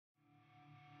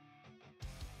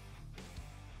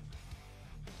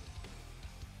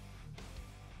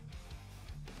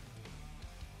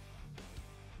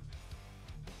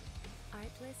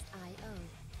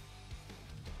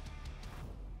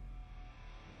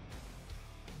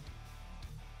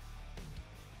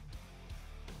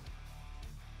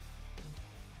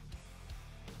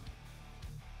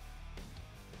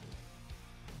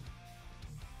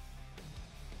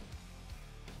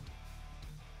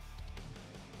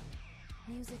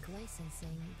Music licensing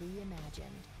reimagined.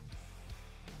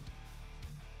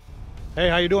 Hey,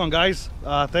 how you doing, guys?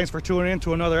 Thanks for tuning in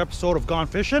to another episode of Gone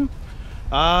Fishing.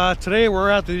 Today we're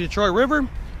at the Detroit River.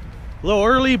 A little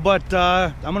early, but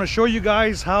I'm going to show you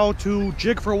guys how to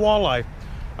jig for walleye.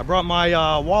 I brought my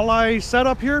walleye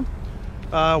setup here.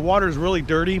 Water is really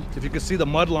dirty. If you can see the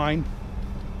mud line.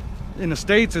 In the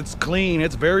States, it's clean.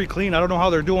 It's very clean. I don't know how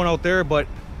they're doing out there, but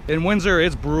in Windsor,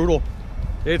 it's brutal.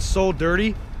 It's so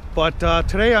dirty. But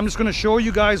today I'm just going to show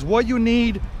you guys what you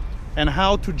need and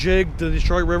how to jig the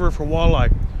Detroit River for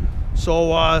walleye.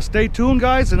 So stay tuned,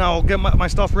 guys, and I'll get my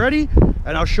stuff ready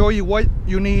and I'll show you what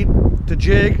you need to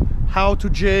jig, how to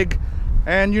jig,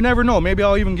 and you never know, maybe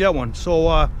I'll even get one.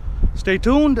 So stay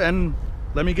tuned and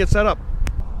let me get set up.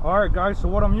 All right, guys, so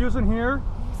what I'm using here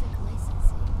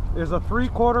is a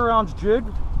 3/4 ounce jig.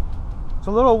 It's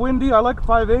a little windy. I like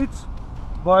 5/8,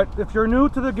 but if you're new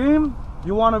to the game,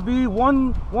 you want to be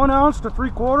one ounce to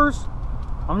 3/4.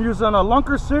 I'm using a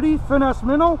Lunker City finesse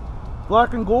minnow,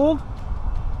 black and gold.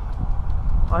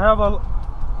 I have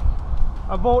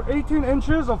about 18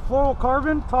 inches of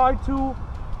fluorocarbon tied to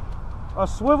a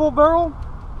swivel barrel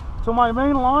to my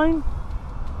main line.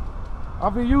 I'll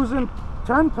be using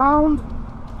 10-pound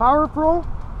Power Pro.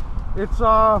 It's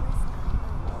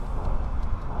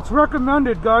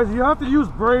recommended, guys. You have to use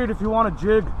braid if you want to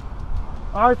jig,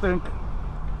 I think.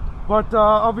 But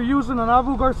I'll be using an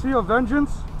Abu Garcia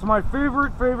Vengeance. It's my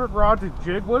favorite rod to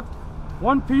jig with.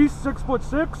 One piece,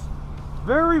 6'6".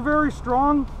 Very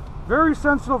strong, very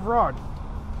sensitive rod.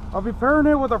 I'll be pairing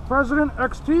it with a President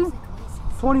XT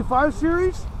 25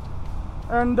 series.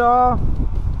 And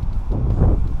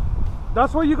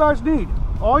that's what you guys need.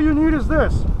 All you need is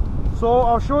this. So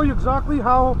I'll show you exactly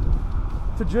how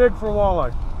to jig for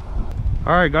walleye.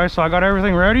 All right, guys, so I got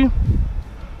everything ready.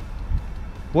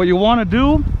 What you want to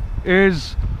do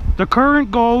is the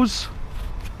current goes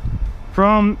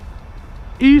from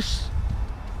east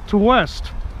to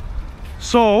west.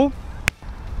 So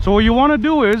what you want to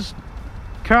do is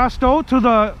cast out to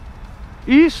the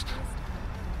east.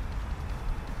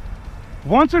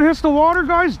 Once it hits the water,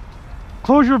 guys,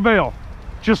 close your bail.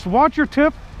 Just watch your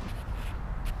tip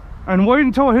and wait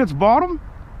until it hits bottom.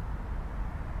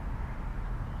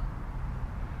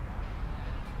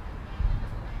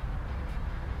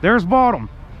 There's bottom.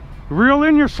 Reel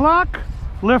in your slack,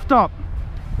 lift up.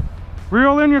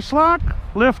 Reel in your slack,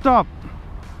 lift up.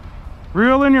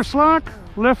 Reel in your slack,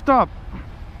 lift up.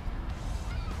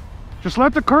 Just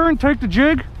let the current take the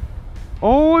jig.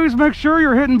 Always make sure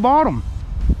you're hitting bottom.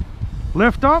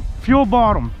 Lift up, feel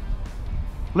bottom.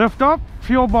 Lift up,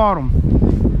 feel bottom.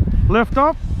 Lift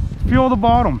up, feel the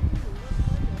bottom.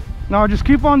 Now just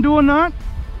keep on doing that.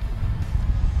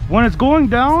 When it's going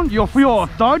down, you'll feel a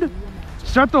thud.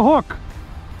 Set the hook.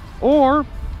 Or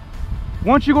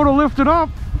once you go to lift it up,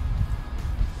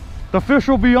 the fish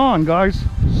will be on, guys.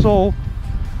 So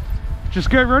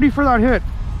just get ready for that hit.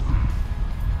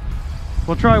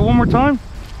 We'll try it one more time.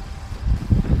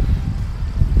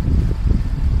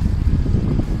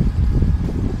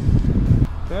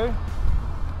 Okay,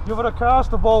 give it a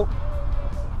cast about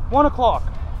 1 o'clock.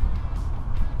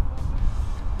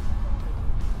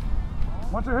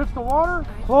 Once it hits the water,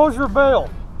 close your bail.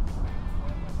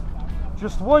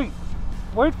 Just wait.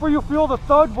 Wait for you feel the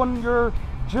thud when your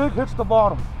jig hits the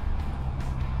bottom.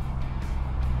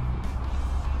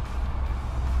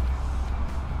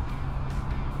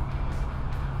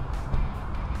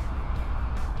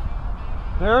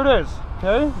 There it is.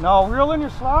 Okay, now reel in your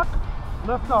slack,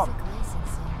 lift up.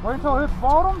 Wait until it hits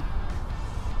bottom,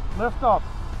 lift up.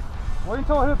 Wait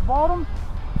until it hits bottom,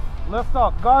 lift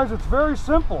up. Guys, it's very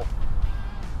simple.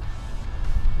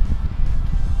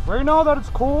 Right now that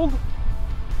it's cold,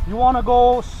 you want to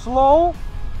go slow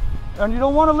and you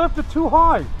don't want to lift it too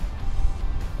high.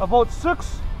 About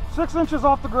six inches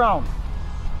off the ground.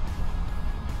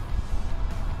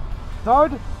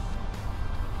 Thud,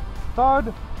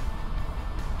 thud,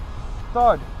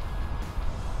 thud.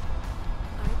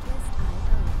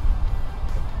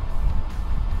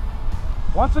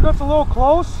 Once it gets a little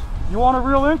close, you want to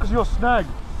reel in because you'll snag.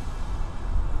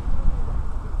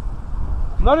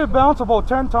 Let it bounce about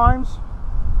 10 times.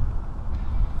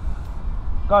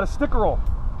 Got a stick roll.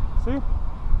 See?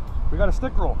 We got a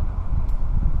stick roll.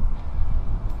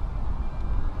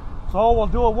 So we'll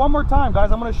do it one more time,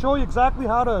 guys. I'm going to show you exactly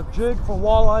how to jig for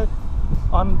walleye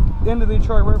into the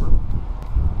Detroit River.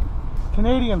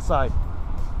 Canadian side.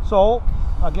 So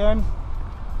again,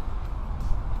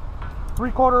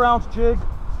 3/4 ounce jig,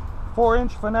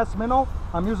 4-inch finesse minnow.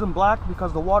 I'm using black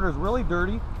because the water is really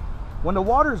dirty. When the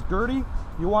water is dirty,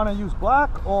 you want to use black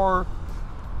or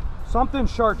something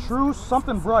chartreuse,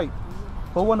 something bright.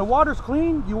 But when the water's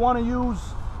clean, you want to use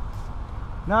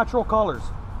natural colors.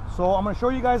 So I'm going to show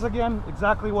you guys again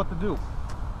exactly what to do.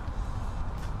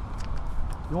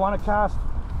 You want to cast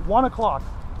 1 o'clock.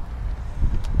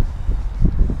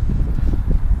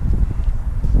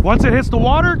 Once it hits the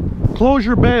water, close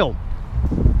your bail.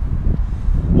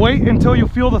 Wait until you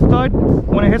feel the thud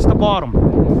when it hits the bottom.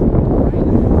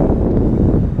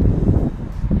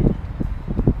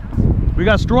 We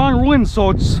got strong winds,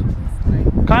 so it's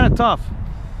kind of tough.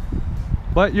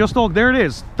 But you'll still, there it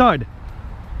is, thud.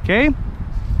 Okay?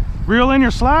 Reel in your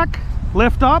slack,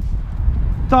 lift up,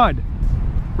 thud.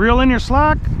 Reel in your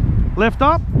slack, lift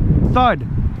up, thud.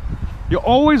 You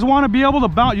always want to be able to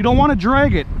bounce. You don't want to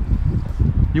drag it.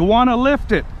 You want to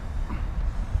lift it.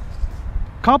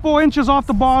 Couple inches off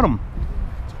the bottom.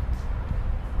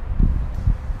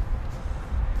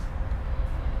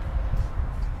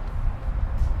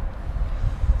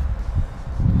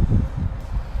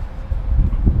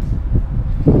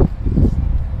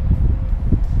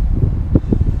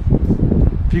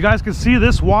 If you guys can see,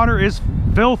 this water is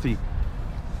filthy.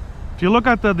 If you look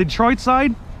at the Detroit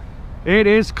side, it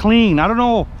is clean. I don't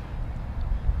know,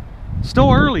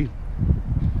 still early.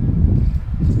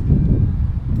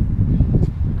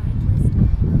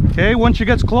 Okay, once you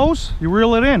get close, you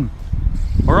reel it in,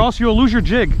 or else you'll lose your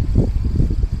jig.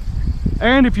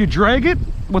 And if you drag it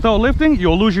without lifting,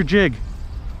 you'll lose your jig.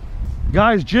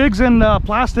 Guys, jigs and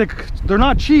plastic, they're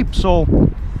not cheap. So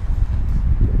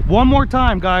one more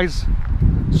time, guys.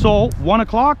 So 1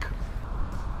 o'clock.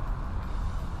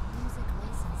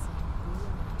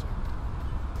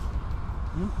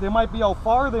 They might be out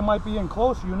far, they might be in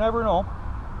close, you never know.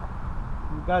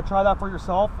 You gotta try that for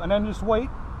yourself, and then just wait.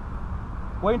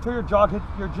 Wait until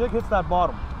your jig hits that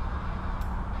bottom.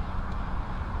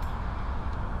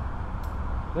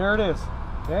 There it is.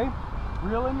 Okay?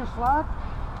 Reel in your slack.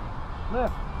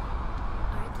 Lift.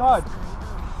 Thud.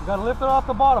 You gotta lift it off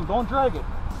the bottom. Don't drag it.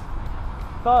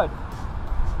 Thud.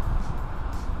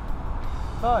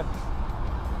 Thud.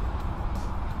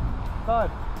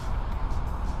 Thud.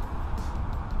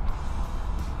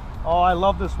 Oh, I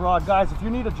love this rod. Guys, if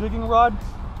you need a jigging rod,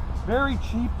 very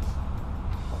cheap.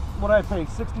 What did I pay?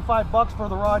 65 bucks for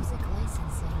the rod.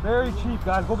 Very cheap,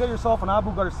 guys. Go get yourself an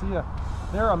Abu Garcia.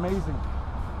 They're amazing.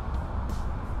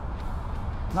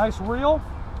 Nice reel.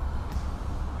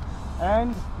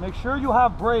 And make sure you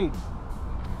have braid.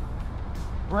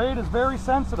 Braid is very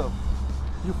sensitive.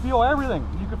 You feel everything.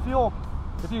 You can feel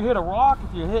if you hit a rock,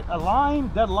 if you hit a line,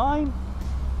 dead line.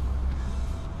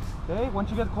 Okay, once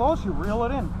you get close, you reel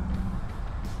it in.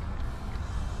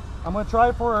 I'm gonna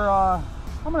try for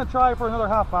another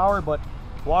half hour, but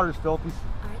water's filthy.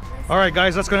 All right,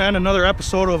 guys, that's gonna end another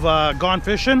episode of Gone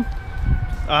Fishing.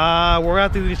 We're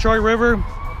at the Detroit River.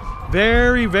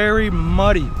 Very, very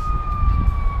muddy.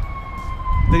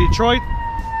 The Detroit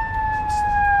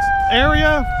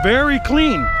area, very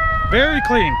clean, very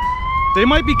clean. They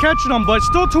might be catching them, but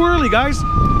still too early, guys.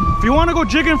 If you want to go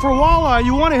jigging for walleye,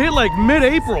 you want to hit like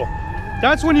mid-April.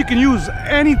 That's when you can use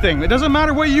anything. It doesn't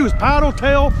matter what you use, paddle,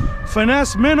 tail,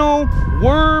 finesse, minnow,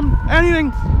 worm,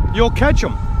 anything, you'll catch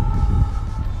them.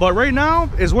 But right now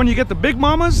is when you get the big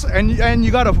mamas, and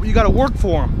you gotta work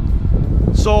for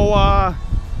them. So I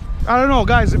don't know,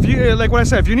 guys. If you like what I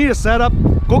said, if you need a setup,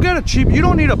 go get a cheap. You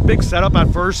don't need a big setup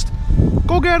at first.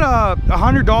 Go get a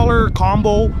 $100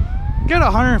 combo. Get a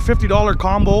 $150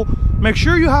 combo. Make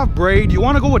sure you have braid. You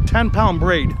want to go with 10-pound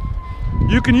braid.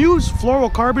 You can use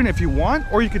fluorocarbon if you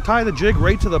want, or you can tie the jig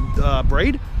right to the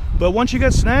braid. But once you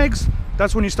get snags,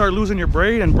 that's when you start losing your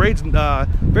braid, and braid's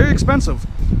very expensive.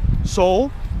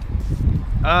 So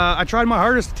I tried my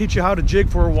hardest to teach you how to jig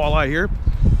for a walleye here.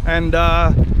 And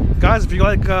guys, if you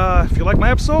like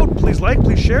my episode, please like,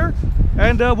 please share,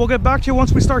 and we'll get back to you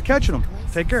once we start catching them.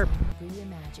 Take care.